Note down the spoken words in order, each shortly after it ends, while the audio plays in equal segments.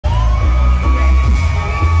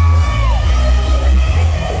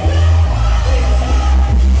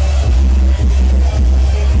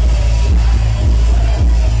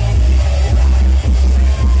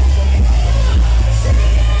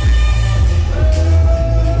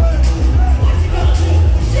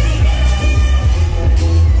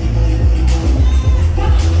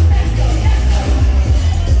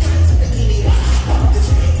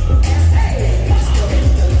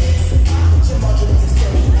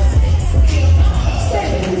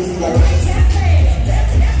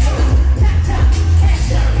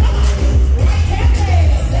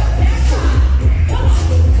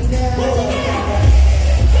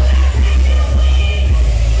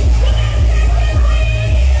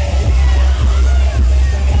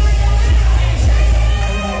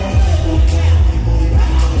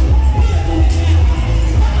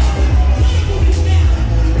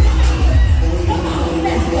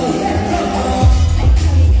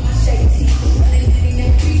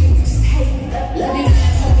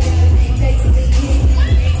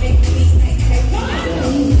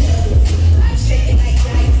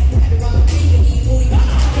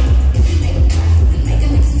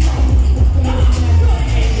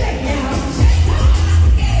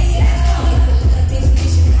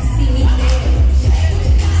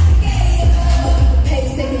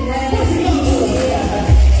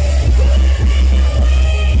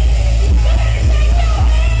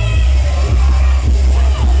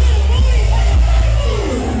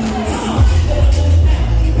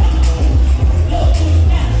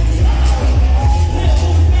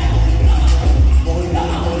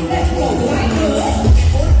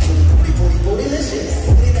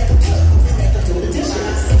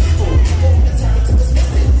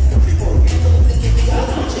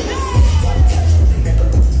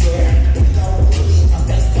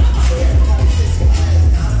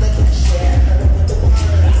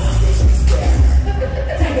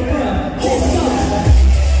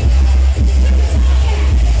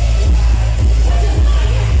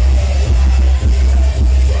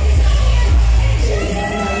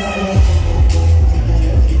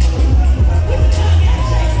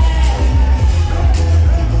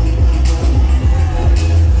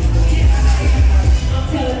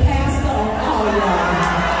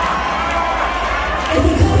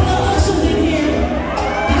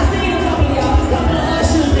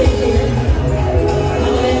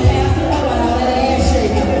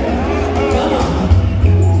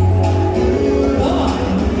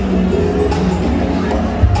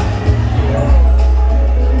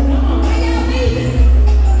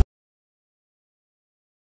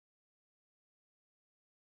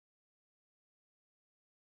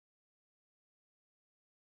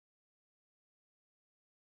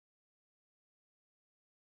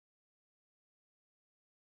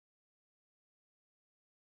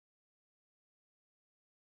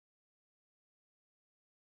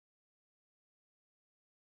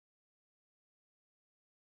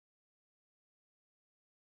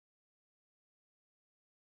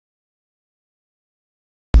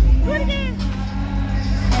Do it again.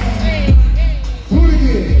 Do it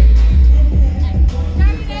again.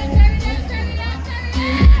 Turn it up, turn it up, turn it up, turn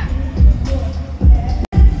it up.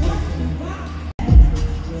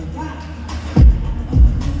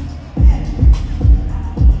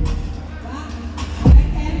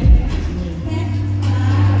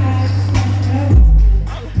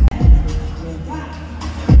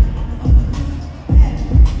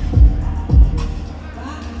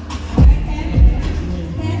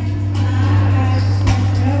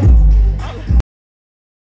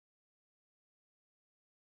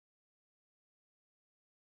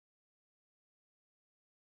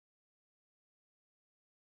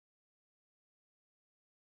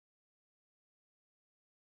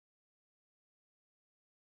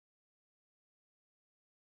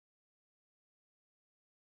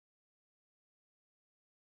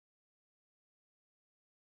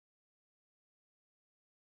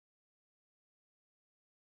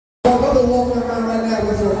 Walking around right now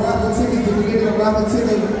with some raffle tickets. If you get a raffle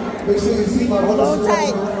ticket, make sure you see my brother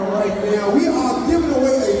right now. We are giving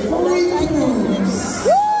away a free cruise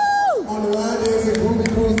on the Line Dancing Groovy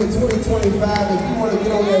Cruise for 2025. If you want to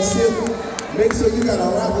get on that ship, make sure you got a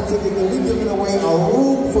raffle ticket because we're giving away a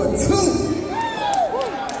room for 2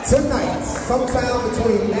 tonight, sometime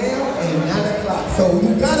between now and 9 o'clock. So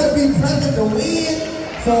you gotta be present to win.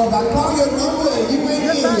 So if I call your number and you ain't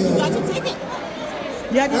in here, You got your ticket?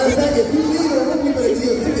 if you leave a room, you better give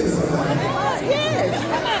a ticket to somebody. Yes.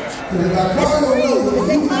 If I call your number and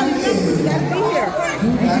you ain't in here, You gotta be here.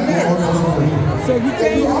 you got to order the room. So you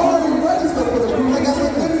If you already registered for the room, I got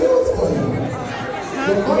some good news for you.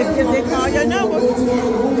 If they call your number. Go to the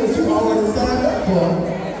room that you already signed up for,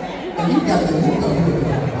 and you got the room up here.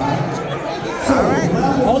 All right?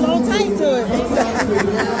 Hold on tight to it.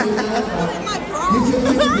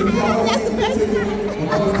 That's the best.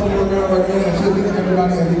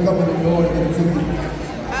 Everybody as they come in the door to get a ticket.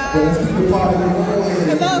 But let's keep the party going.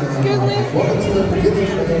 Hello, excuse me? Welcome to the beginning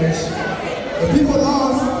of the dance. If people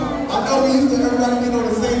lost, I know we used to everybody being on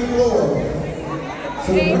the same floor. So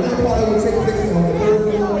the regular party will take place on the 3rd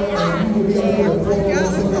floor, and you will be on the 4th floor.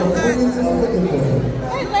 So the queens are looking for you.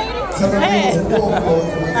 Hey, lady. Tell them Hey. on the 4th floor.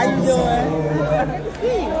 How you doing?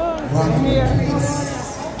 Rocking the peace.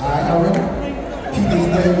 All right, y'all ready? Keep this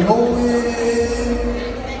thing going.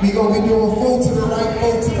 We're going to be doing 4 to the right,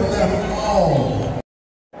 4 to the left, all.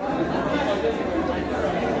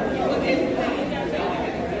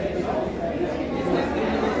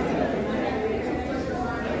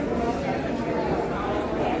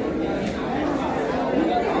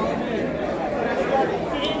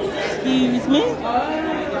 Excuse me?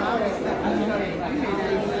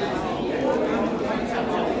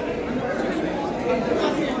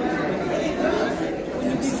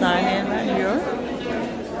 Sign in right here.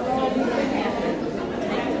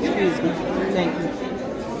 Excuse me. Thank you.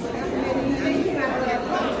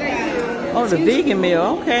 Oh, the vegan meal.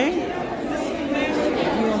 Okay.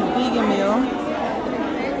 You want the vegan meal?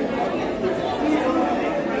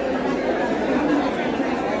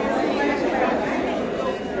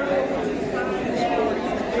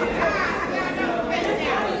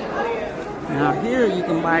 Now here you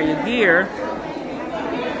can buy your gear.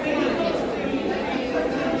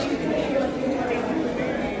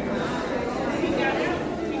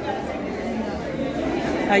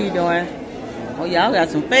 How you doing? Oh, y'all got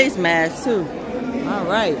some face masks too. All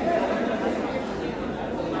right.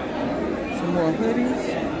 Some more hoodies.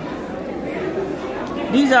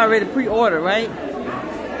 These are already pre-ordered, right?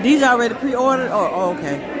 These are already pre-ordered? Oh,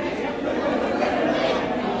 okay.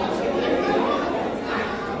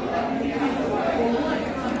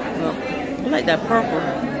 Well, I like that purple.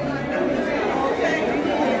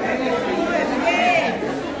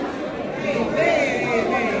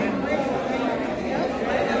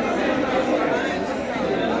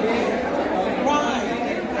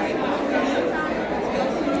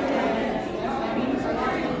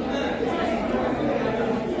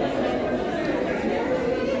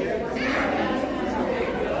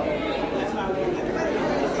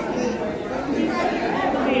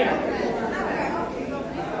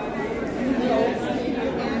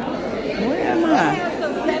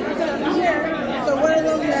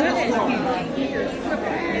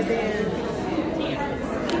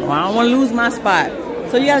 Well, I don't want to lose my spot.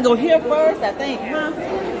 So you gotta go here first, I think, huh?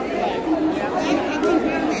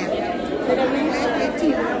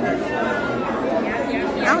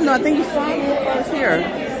 I don't know, I think you saw me first here.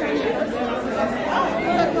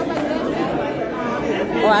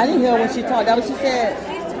 Oh, I didn't hear what she talked. That what she said.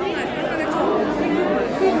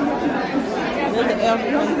 There's the F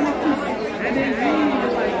one.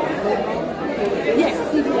 Yes.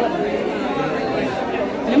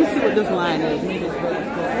 Let me see what this line is.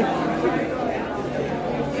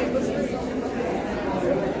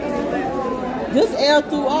 This L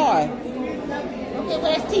through R. Okay, well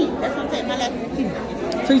that's T. That's what I'm saying. My last T.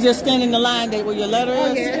 So you just stand in the line that where your letter is?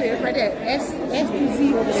 Oh yeah, it's right there. S to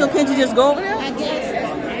Z. So can't you just go over there? I guess.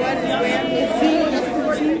 What is where? It's Z. S to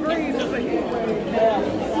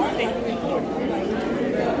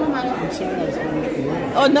Z.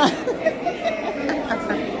 Oh no.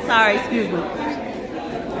 Sorry, excuse me.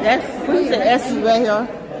 That's what is it? S is right here.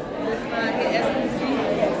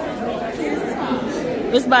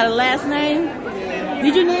 It's by the last name.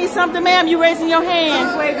 Did you need something, ma'am? You raising your hand?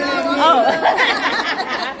 Oh.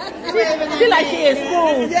 she like she in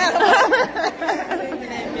school.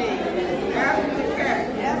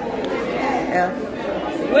 Yeah.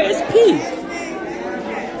 Where's P?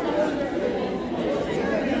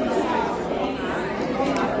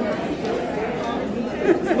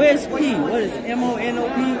 Where's P? What is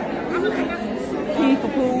MONOP? P for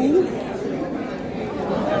pool.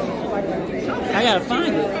 I gotta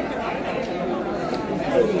find it.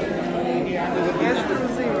 S to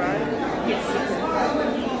Z, right? Yes.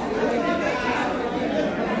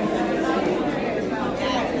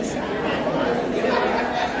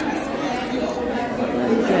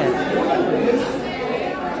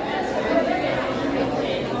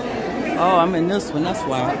 Oh, I'm in this one, that's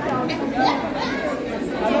why.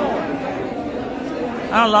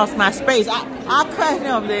 I done lost my space. I'll cut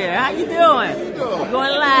him there. How you doing? We're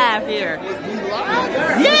going live here. We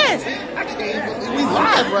live? Yes! I can't believe we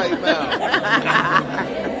live right now.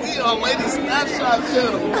 We on Lady Snapshot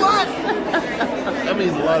channel. What? That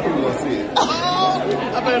means a lot of people will see it. Oh,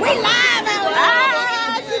 I better We live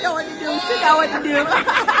out She know what to do. She know what to do.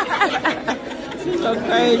 She's so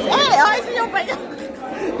crazy. Hey, I see your face.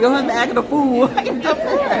 Your husband acting a fool.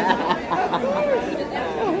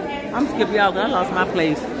 I'm skipping y'all because I lost my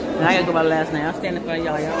place. And I gotta go by the last name. I'm standing in front of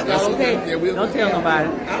y'all. Y'all okay? Yeah, we'll Don't tell nobody.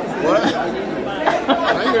 What? I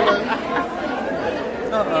hear that.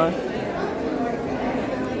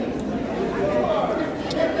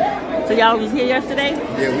 So y'all was here yesterday?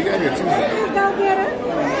 Yeah, we got here Tuesday. Let's go get her.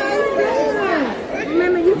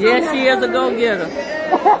 Remember you? Yes, she is a go-getter.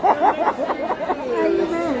 How you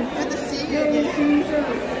been? Good to see you.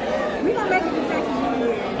 We gonna make it to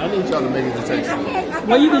Texas. I need y'all to make it to Texas.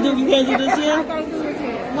 What you can do? You can't do this here? I can't do this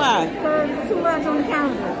here. Why? Because it's too much on the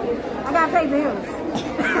calendar. I gotta pay bills.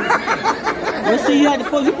 Well, see, you had to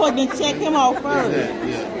put. You supposed to check him out first.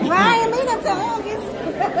 Yeah. Well, I ain't meet until August.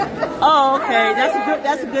 Oh, okay.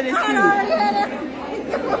 That's a good excuse.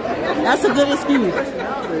 That's a good excuse.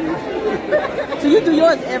 So you do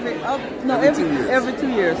yours every 2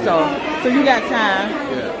 years. So you got time.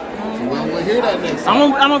 Yeah. So we'll hear that next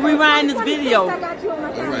time. I'm gonna rewind this video. I got you on my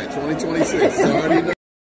All right, 2026.